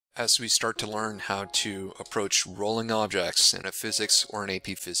As we start to learn how to approach rolling objects in a physics or an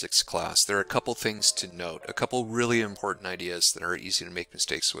AP Physics class, there are a couple things to note, a couple really important ideas that are easy to make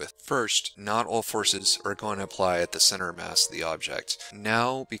mistakes with. First, not all forces are going to apply at the center of mass of the object.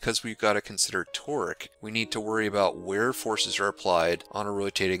 Now, because we've got to consider torque, we need to worry about where forces are applied on a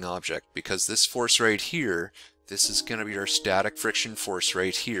rotating object, because this force right here, this is going to be our static friction force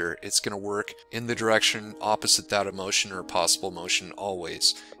right here. It's going to work in the direction opposite that of motion or possible motion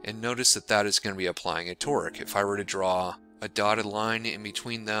always. And notice that that is going to be applying a torque. If I were to draw a dotted line in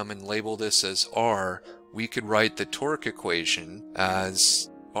between them and label this as R, we could write the torque equation as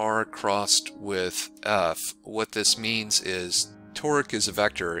R crossed with F. What this means is torque is a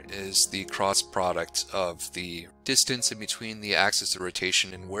vector, is the cross product of the distance in between the axis of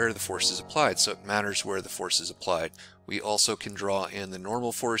rotation and where the force is applied, so it matters where the force is applied. We also can draw in the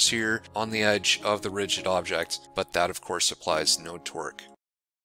normal force here on the edge of the rigid object, but that of course applies no torque.